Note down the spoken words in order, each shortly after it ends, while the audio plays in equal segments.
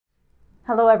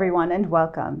Hello everyone and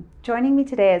welcome. Joining me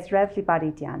today is Rev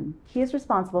Lebaredian. He is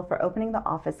responsible for opening the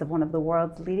office of one of the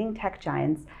world's leading tech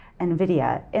giants,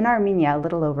 NVIDIA, in Armenia a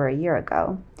little over a year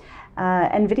ago.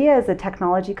 NVIDIA is a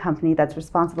technology company that's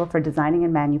responsible for designing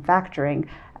and manufacturing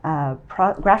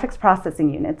graphics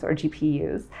processing units, or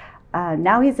GPUs.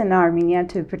 Now he's in Armenia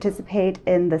to participate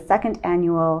in the Second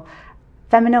Annual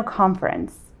FemInno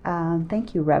Conference.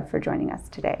 Thank you, Rev, for joining us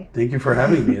today. Thank you for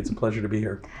having me. It's a pleasure to be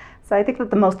here. So I think that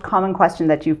the most common question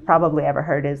that you've probably ever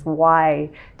heard is, why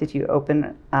did you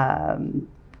open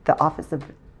the office of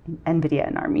NVIDIA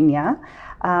in Armenia?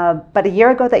 But a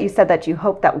year ago that you said that you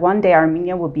hoped that one day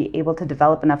Armenia will be able to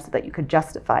develop enough so that you could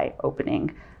justify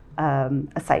opening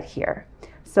a site here.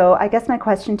 So I guess my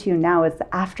question to you now is,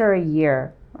 after a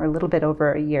year, or a little bit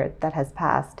over a year that has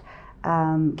passed,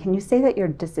 can you say that your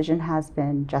decision has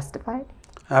been justified?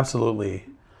 Absolutely.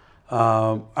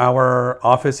 Our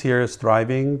office here is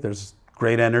thriving. There's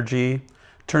great energy.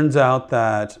 Turns out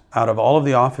that out of all of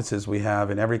the offices we have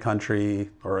in every country,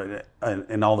 or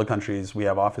in all the countries we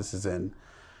have offices in,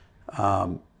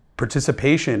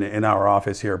 participation in our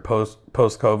office here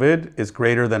post-COVID is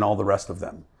greater than all the rest of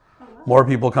them. Oh, wow. More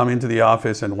people come into the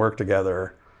office and work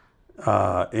together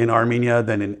in Armenia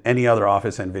than in any other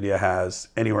office NVIDIA has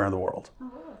anywhere in the world. Oh,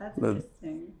 that's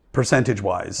interesting.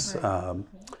 Percentage-wise. Right.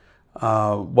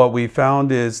 What we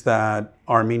found is that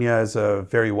Armenia is a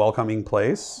very welcoming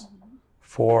place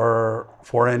for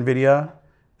NVIDIA,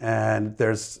 and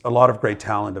there's a lot of great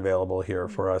talent available here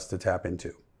for us to tap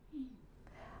into.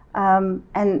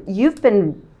 And you've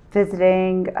been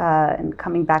visiting and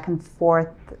coming back and forth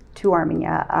to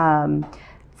Armenia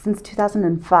since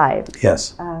 2005.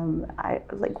 Yes.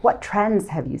 What trends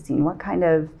have you seen? What kind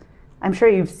of, I'm sure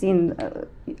you've seen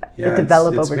it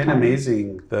develop over time. It's been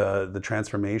amazing, the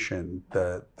transformation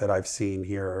that I've seen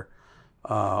here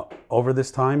over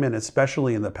this time, and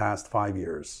especially in the past 5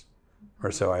 years or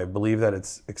so. I believe that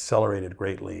it's accelerated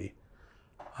greatly.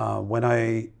 When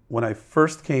I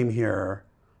first came here,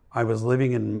 I was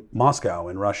living in Moscow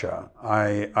in Russia.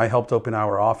 I helped open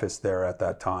our office there at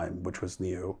that time, which was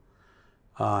new,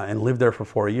 and lived there for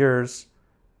 4 years.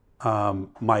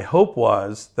 My hope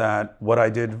was that what I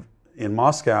did in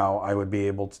Moscow, I would be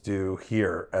able to do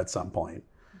here at some point.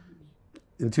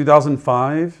 In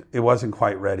 2005, it wasn't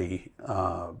quite ready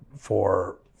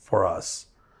for us.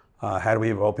 Had we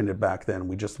have opened it back then,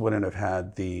 we just wouldn't have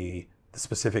had the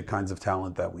specific kinds of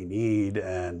talent that we need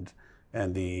and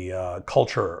the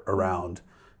culture around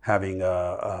having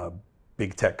a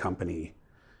big tech company.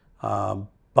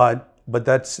 But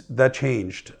that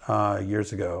changed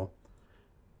years ago.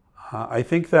 I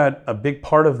think that a big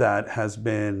part of that has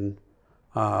been,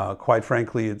 quite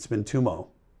frankly, it's been Tumo.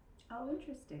 Oh,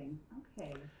 interesting.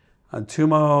 Okay.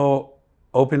 Tumo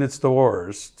opened its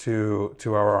doors to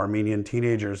our Armenian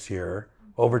teenagers here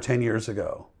over 10 years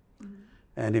ago. Mm-hmm.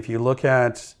 And if you look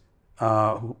at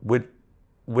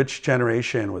which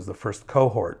generation was the first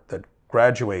cohort that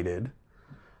graduated,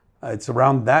 it's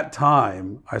around that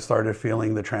time I started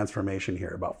feeling the transformation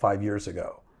here, about 5 years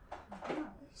ago.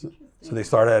 So they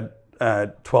started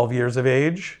at 12 years of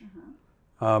age.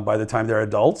 By the time they're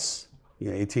adults,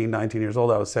 18, 19 years old,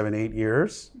 that was 7, 8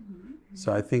 years. Mm-hmm.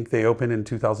 So I think they opened in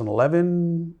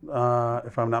 2011,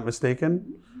 if I'm not mistaken.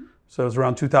 Mm-hmm. So it was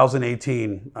around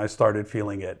 2018 I started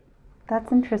feeling it.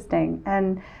 That's interesting.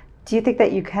 And do you think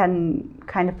that you can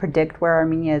kind of predict where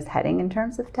Armenia is heading in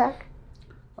terms of tech?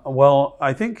 Well,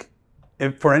 I think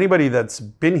for anybody that's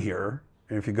been here,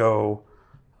 if you go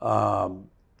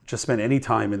just spend any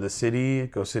time in the city,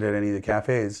 go sit at any of the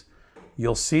cafes,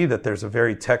 you'll see that there's a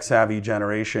very tech-savvy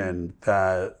generation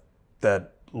that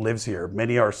lives here.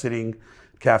 Many are sitting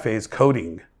cafes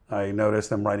coding. I noticed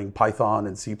them writing Python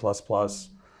and C++. There's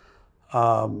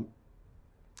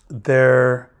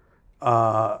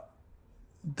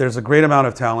a great amount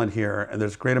of talent here, and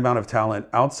there's a great amount of talent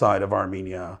outside of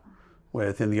Armenia,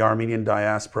 within the Armenian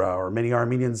diaspora, or many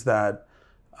Armenians that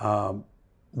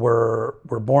were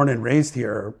born and raised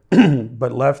here,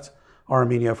 but left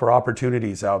Armenia for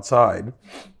opportunities outside,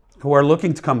 who are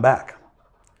looking to come back.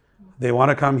 They want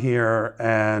to come here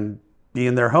and be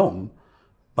in their home,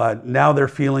 but now they're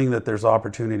feeling that there's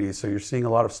opportunities. So you're seeing a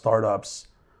lot of startups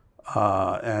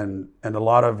and a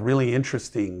lot of really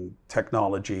interesting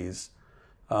technologies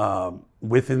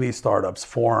within these startups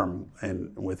form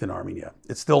within Armenia.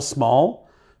 It's still small,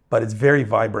 but it's very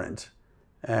vibrant,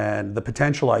 and the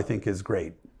potential, I think, is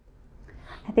great.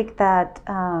 I think that,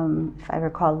 if I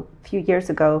recall, a few years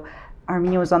ago,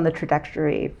 Armenia was on the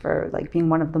trajectory for being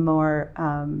one of the more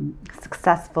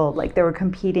successful. They were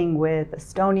competing with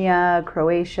Estonia,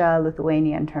 Croatia,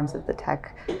 Lithuania in terms of the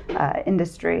tech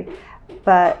industry.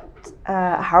 But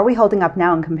how are we holding up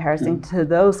now in comparison to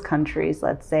those countries,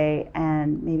 let's say,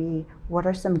 and maybe what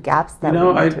are some gaps that we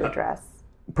need to address?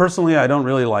 Personally, I don't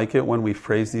really like it when we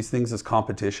phrase these things as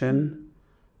competition.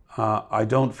 I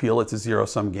don't feel it's a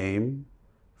zero-sum game.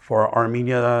 For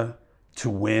Armenia to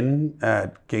win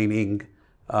at gaining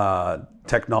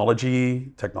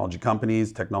technology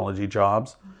companies, technology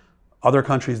jobs, other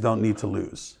countries don't need to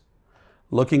lose.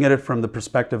 Looking at it from the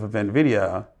perspective of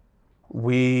NVIDIA,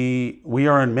 we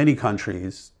are in many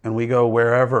countries and we go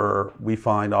wherever we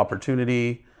find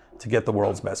opportunity to get the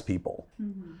world's best people.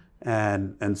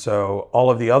 And so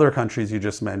all of the other countries you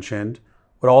just mentioned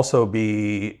would also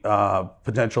be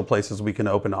potential places we can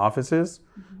open offices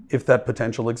if that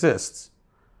potential exists.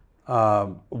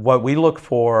 What we look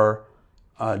for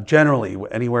generally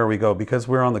anywhere we go, because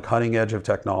we're on the cutting edge of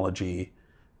technology,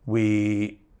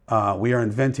 we are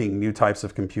inventing new types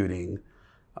of computing.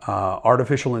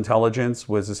 Artificial intelligence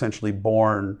was essentially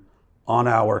born on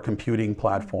our computing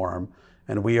platform,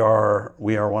 and we are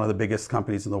one of the biggest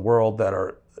companies in the world that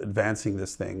are advancing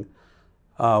this thing.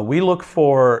 We look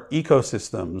for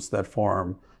ecosystems that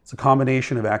form. It's a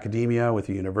combination of academia with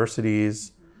the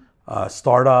universities,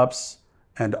 startups,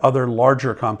 and other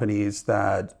larger companies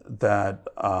that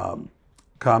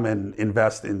come and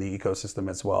invest in the ecosystem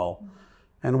as well.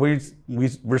 And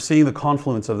we're seeing the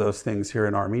confluence of those things here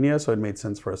in Armenia, so it made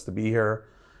sense for us to be here.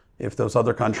 If those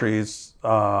other countries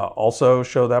also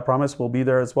show that promise, we'll be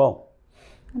there as well.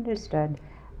 Understood.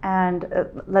 And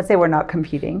let's say we're not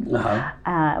competing.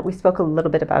 We spoke a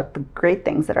little bit about the great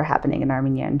things that are happening in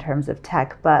Armenia in terms of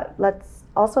tech, but let's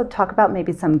also talk about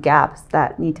maybe some gaps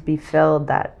that need to be filled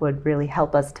that would really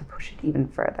help us to push it even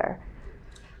further.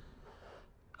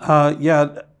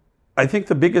 Yeah, I think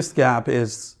the biggest gap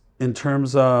is in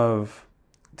terms of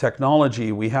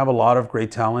technology. We have a lot of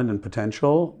great talent and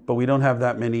potential, but we don't have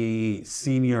that many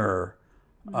senior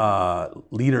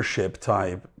leadership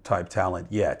type talent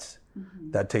yet.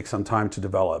 That takes some time to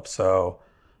develop. So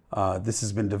this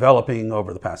has been developing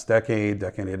over the past decade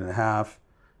and a half.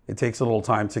 It takes a little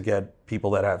time to get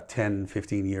people that have 10,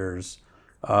 15 years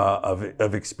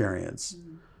of experience.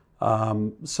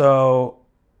 So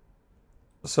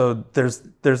there's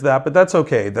that, but that's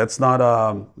okay. That's not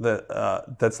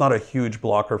a huge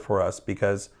blocker for us,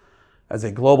 because as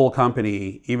a global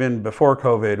company, even before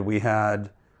COVID, we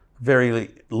had very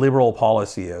liberal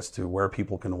policy as to where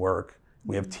people can work.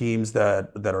 We have teams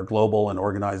that are global and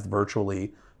organized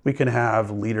virtually. We can have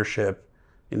leadership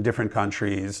in different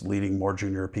countries, leading more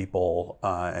junior people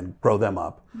and grow them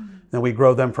up. And we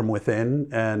grow them from within.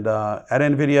 And at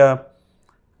NVIDIA,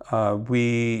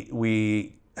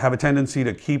 we have a tendency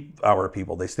to keep our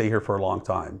people. They stay here for a long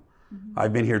time.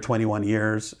 I've been here 21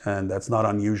 years, and that's not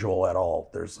unusual at all.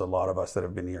 There's a lot of us that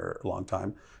have been here a long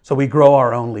time. So we grow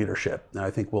our own leadership, and I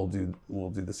think we'll do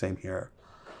the same here.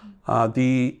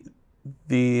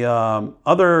 The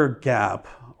other gap,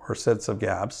 or sets of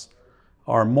gaps,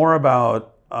 are more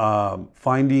about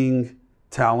finding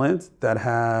talent that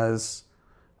has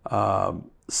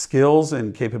skills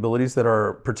and capabilities that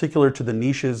are particular to the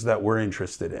niches that we're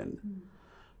interested in.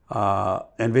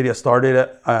 NVIDIA started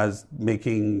as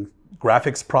making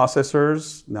graphics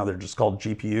processors. Now they're just called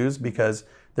GPUs because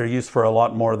they're used for a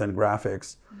lot more than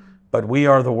graphics. But we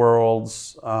are the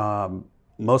world's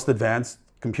most advanced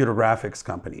computer graphics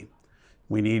company.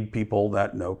 We need people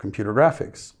that know computer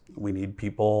graphics. We need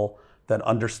people that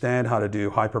understand how to do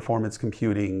high performance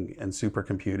computing and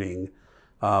supercomputing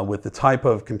with the type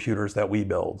of computers that we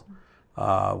build.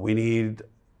 We need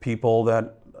people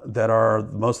that are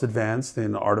most advanced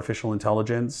in artificial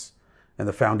intelligence and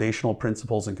the foundational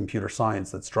principles in computer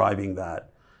science that's driving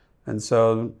that. And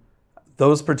so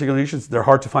those particular niches, they're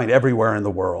hard to find everywhere in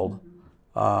the world.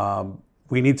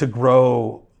 We need to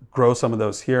grow some of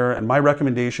those here. And my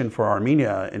recommendation for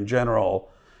Armenia in general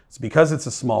is, because it's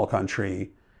a small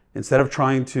country, instead of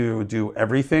trying to do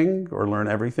everything or learn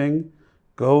everything,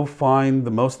 go find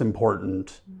the most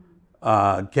important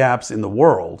gaps in the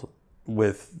world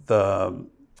with the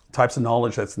types of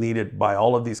knowledge that's needed by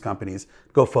all of these companies.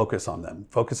 Go focus on them.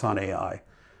 Focus on AI.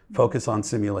 Focus on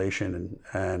simulation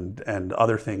and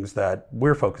other things that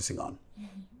we're focusing on.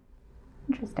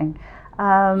 Interesting.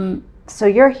 So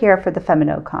you're here for the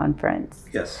FemInno Conference.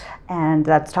 Yes. And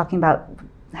that's talking about,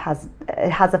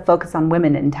 it has a focus on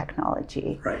women in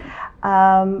technology. Right.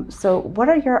 So what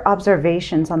are your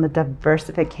observations on the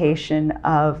diversification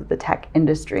of the tech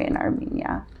industry in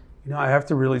Armenia? You know, I have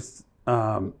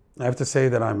to say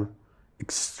that I'm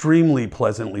extremely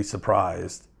pleasantly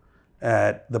surprised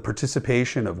at the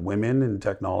participation of women in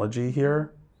technology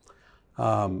here.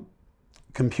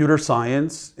 Computer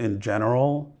science in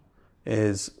general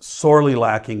is sorely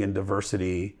lacking in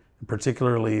diversity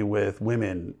particularly with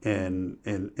women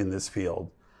in this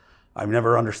field. I've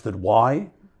never understood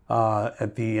why.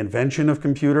 At the invention of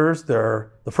computers, the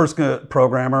first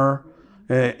programmer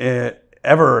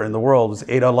ever in the world was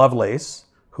Ada Lovelace,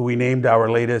 who we named our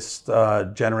latest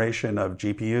generation of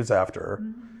GPUs after,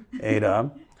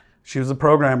 Ada. She was a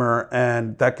programmer,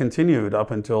 and that continued up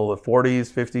until the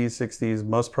 40s, 50s, 60s.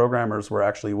 Most programmers were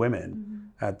actually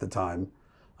women at the time.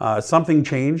 Something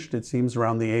changed, it seems,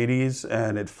 around the 80s,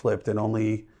 and it flipped, and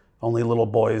only little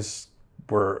boys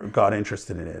got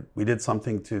interested in it. We did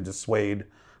something to dissuade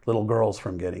little girls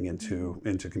from getting into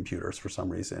computers for some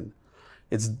reason.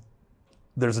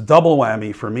 There's a double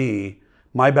whammy for me.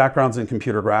 My background's in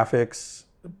computer graphics,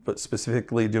 but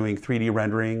specifically doing 3D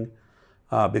rendering.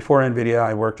 Before NVIDIA,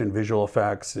 I worked in visual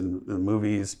effects in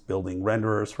movies, building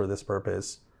renderers for this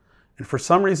purpose. And for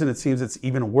some reason, it seems it's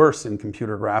even worse in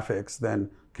computer graphics than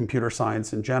computer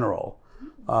science in general.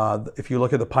 If you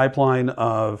look at the pipeline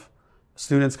of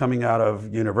students coming out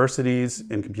of universities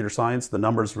in computer science, the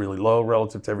number's really low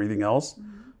relative to everything else.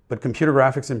 But computer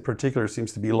graphics in particular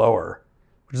seems to be lower,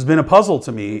 which has been a puzzle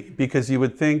to me, because you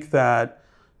would think that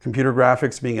computer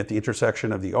graphics being at the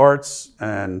intersection of the arts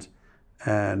and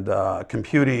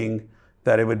computing,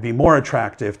 that it would be more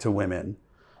attractive to women.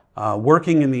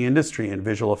 Working in the industry in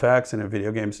visual effects and in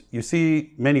video games, you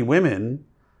see many women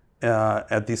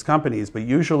at these companies, but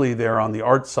usually they're on the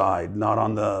art side, not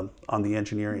on the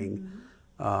engineering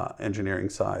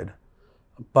side.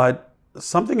 But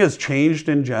something has changed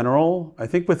in general, I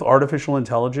think, with artificial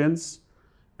intelligence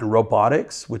and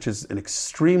robotics, which is an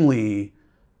extremely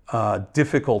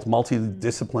difficult,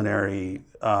 multidisciplinary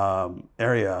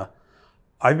area.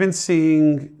 I've been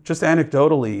seeing, just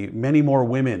anecdotally, many more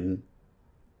women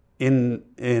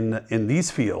in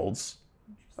these fields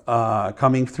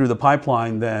coming through the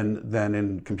pipeline than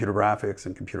in computer graphics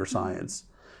and computer science.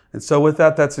 And so with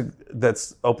that,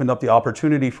 that's opened up the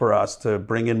opportunity for us to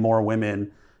bring in more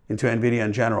women into NVIDIA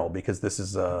in general, because this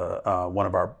is one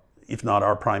of our, if not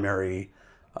our primary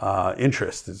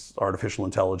interest, is artificial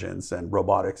intelligence, and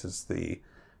robotics is the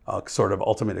sort of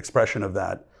ultimate expression of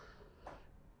that.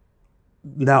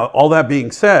 Now, all that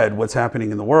being said, what's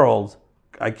happening in the world,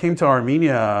 I came to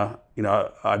Armenia,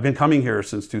 I've been coming here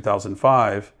since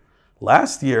 2005.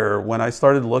 Last year, when I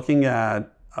started looking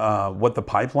at what the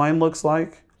pipeline looks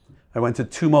like, I went to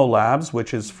Tumo Labs,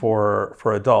 which is for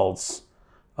adults,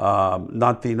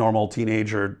 not the normal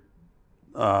teenager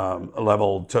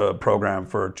level to program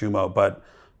for Tumo,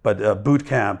 but a boot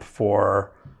camp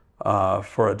for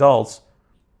adults.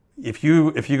 If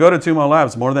you go to Tumo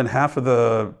Labs, more than half of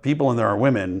the people in there are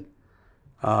women.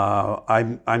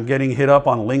 I'm getting hit up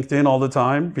on LinkedIn all the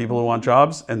time, people who want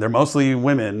jobs, and they're mostly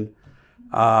women.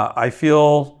 I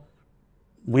feel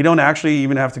we don't actually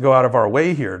even have to go out of our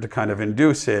way here to kind of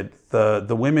induce it.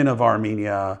 The women of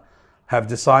Armenia have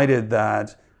decided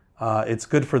that it's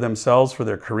good for themselves, for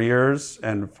their careers,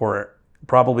 and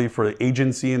probably for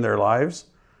agency in their lives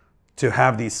to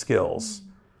have these skills.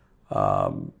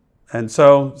 And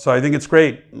so I think it's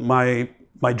great. My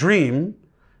dream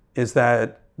is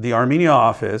that the Armenia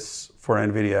office for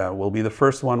NVIDIA will be the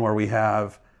first one where we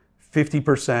have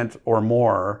 50% or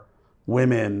more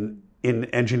women in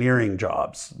engineering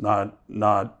jobs, not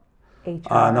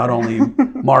only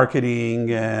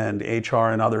marketing and HR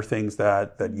and other things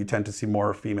that you tend to see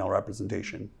more female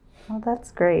representation. Well,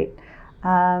 that's great.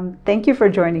 Thank you for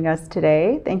joining us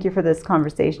today. Thank you for this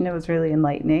conversation. It was really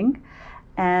enlightening.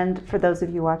 And for those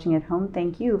of you watching at home,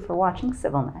 thank you for watching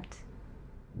CivilNet.